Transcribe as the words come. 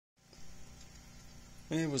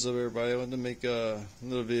Hey, what's up, everybody? I wanted to make a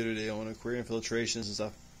little video today on aquarium filtration, since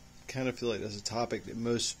I kind of feel like that's a topic that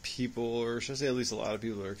most people, or should I say at least a lot of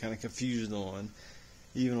people, are kind of confused on,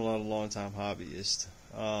 even a lot of long-time hobbyists.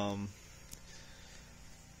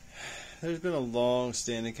 There's been a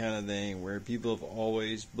long-standing kind of thing where people have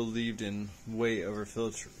always believed in way over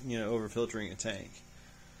filtering a tank.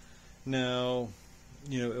 Now,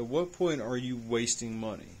 at what point are you wasting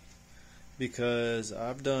money? Because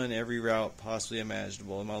I've done every route possibly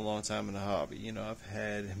imaginable in my long time in the hobby. I've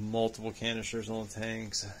had multiple canisters on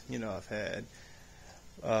tanks. I've had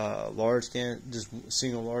just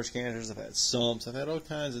single large canisters. I've had sumps. I've had all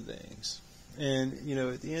kinds of things. And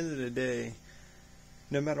at the end of the day,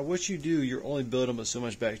 no matter what you do, you're only building with so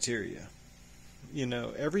much bacteria.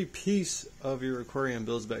 Every piece of your aquarium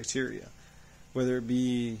builds bacteria, whether it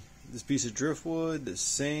be this piece of driftwood, the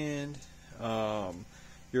sand,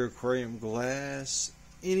 your aquarium glass,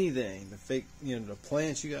 anything, the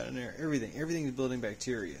plants you got in there, everything is building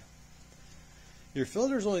bacteria. Your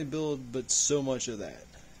filters only build but so much of that.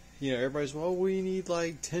 Everybody's, well, you need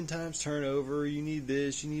like 10 times turnover, you need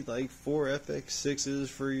this, you need like 4 FX6s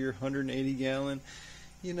for your 180 gallon.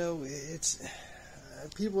 It's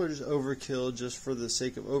people are just overkill just for the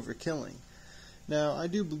sake of overkilling. Now, I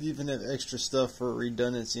do believe in that extra stuff for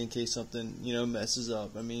redundancy in case something, messes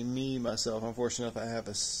up. I mean, myself, I'm fortunate enough I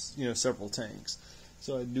have several tanks,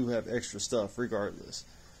 so I do have extra stuff regardless.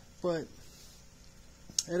 But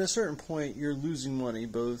at a certain point, you're losing money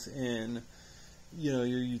both in, your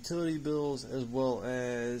utility bills as well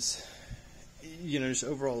as, just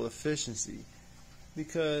overall efficiency.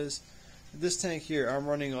 Because this tank here, I'm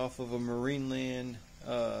running off of a Marineland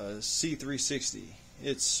C360.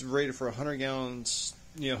 It's rated for 100 gallons,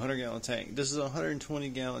 100 gallon tank. This is a 120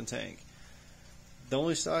 gallon tank. The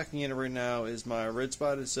only stocking in it right now is my red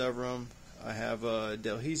spotted severum. I have a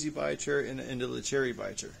Delhaize bichir and an Indilicheri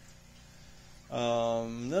bichir.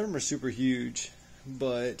 None of them are super huge,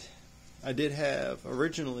 but I did have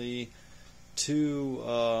originally two,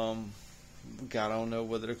 God, I don't know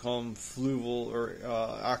whether to call them Fluval or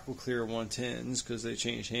Aquaclear 110s because they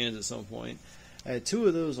changed hands at some point. I had 2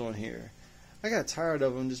 of those on here. I got tired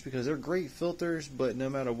of them just because they're great filters, but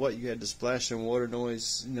no matter what, you had to splash and water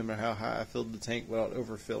noise no matter how high I filled the tank without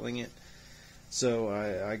overfilling it. So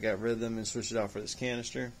I got rid of them and switched it out for this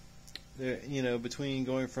canister. Between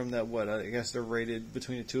going from that, I guess they're rated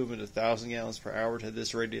between the two of them at 1,000 gallons per hour to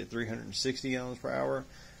this rated at 360 gallons per hour.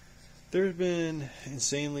 There's been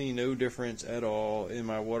insanely no difference at all in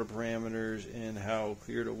my water parameters and how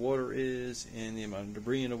clear the water is and the amount of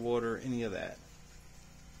debris in the water, any of that.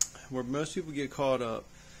 Where most people get caught up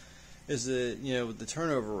is that, with the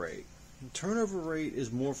turnover rate. The turnover rate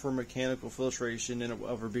is more for mechanical filtration than it will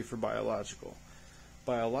ever be for biological.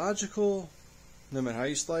 Biological, no matter how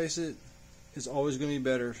you slice it, is always going to be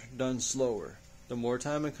better done slower. The more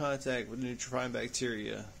time in contact with neutrifying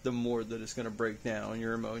bacteria, the more that it's going to break down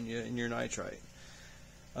your ammonia and your nitrite.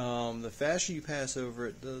 The faster you pass over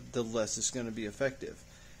it, the less it's going to be effective.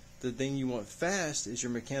 The thing you want fast is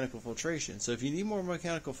your mechanical filtration. So if you need more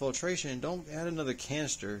mechanical filtration, don't add another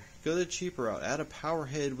canister. Go the cheaper route. Add a power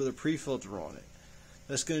head with a pre-filter on it.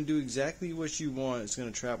 That's going to do exactly what you want. It's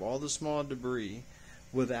going to trap all the small debris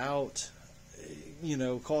without,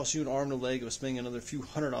 cost you an arm and a leg of spending another few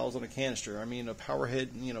 $100s on a canister. I mean, a power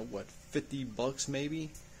head, $50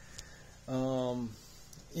 maybe?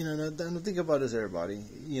 Now think about this, everybody.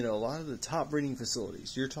 A lot of the top breeding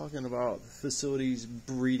facilities, you're talking about facilities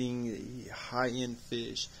breeding high-end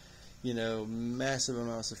fish, massive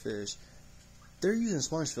amounts of fish. They're using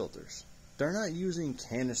sponge filters. They're not using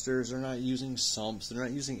canisters. They're not using sumps. They're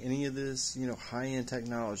not using any of this, high-end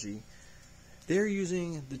technology. They're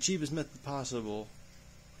using the cheapest method possible,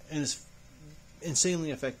 and it's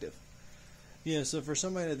insanely effective. So for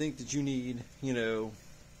somebody to think that you need,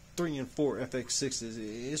 3 and 4 FX6s,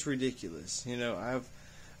 it's ridiculous.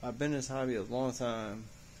 I've been in this hobby a long time,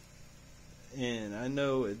 and I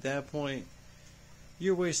know at that point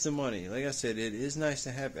you're wasting money. Like I said, it is nice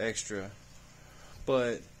to have extra,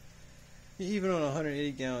 but even on a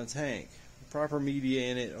 180 gallon tank, proper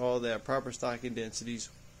media in it, all that, proper stocking densities,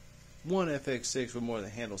 1 FX6 would more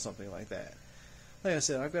than handle something like that. Like I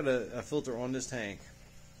said, I've got a filter on this tank.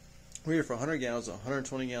 We're here for 100 gallons, a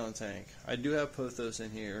 120 gallon tank. I do have pothos in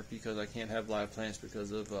here because I can't have live plants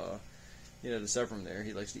because of, the severum there.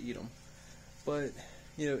 He likes to eat them. But,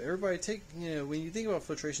 everybody when you think about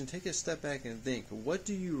filtration, take a step back and think, what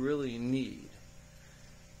do you really need?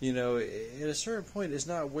 At a certain point, it's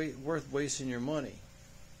not worth wasting your money.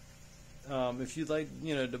 If you'd like,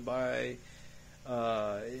 to buy,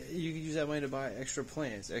 you can use that money to buy extra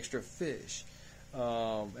plants, extra fish.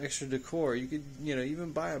 extra decor. You could, you know,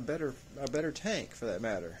 even buy a better tank for that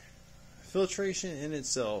matter. Filtration in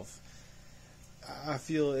itself, I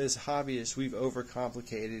feel as hobbyists we've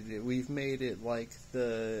overcomplicated it. We've made it like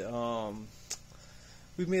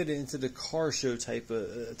we've made it into the car show type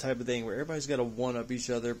of thing where everybody's got to one up each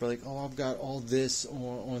other. But like, oh, I've got all this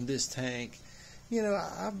on this tank. You know,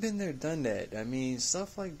 I've been there, done that. I mean,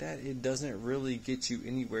 stuff like that, it doesn't really get you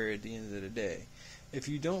anywhere at the end of the day. If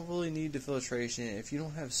you don't really need the filtration, if you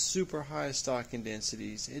don't have super high stocking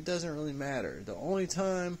densities, it doesn't really matter. The only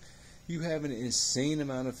time you have an insane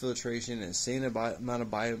amount of filtration, an insane amount of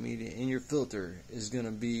biomedia in your filter is going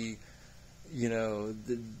to be, you know,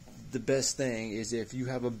 the best thing is if you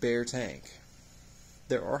have a bare tank.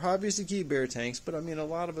 There are hobbyists that keep bare tanks, but I mean, a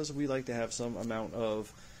lot of us, we like to have some amount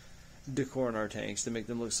of decor in our tanks to make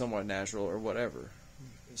them look somewhat natural or whatever.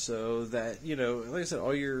 So that, you know, like I said,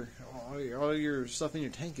 all your stuff in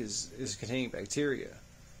your tank is containing bacteria.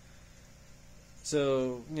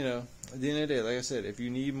 So, you know, at the end of the day, like I said, if you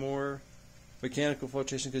need more mechanical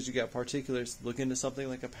filtration because you got particulates, look into something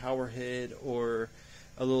like a power head or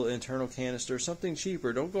a little internal canister, something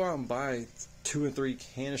cheaper. Don't go out and buy 2 and 3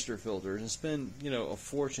 canister filters and spend, you know, a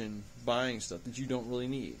fortune buying stuff that you don't really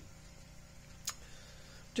need.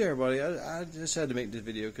 To everybody, I just had to make this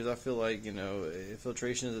video because I feel like, you know,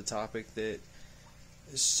 filtration is a topic that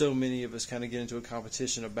so many of us kind of get into a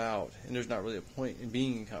competition about, and there's not really a point in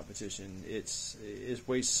being in competition. It's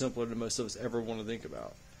way simpler than most of us ever want to think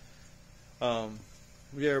about.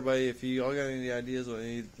 Yeah, everybody, if you all got any ideas or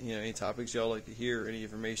any topics y'all like to hear, any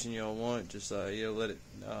information y'all want, just let it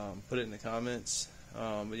put it in the comments.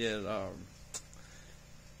 But yeah,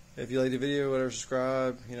 if you like the video, whatever,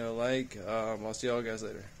 subscribe, like. I'll see y'all guys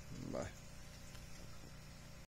later.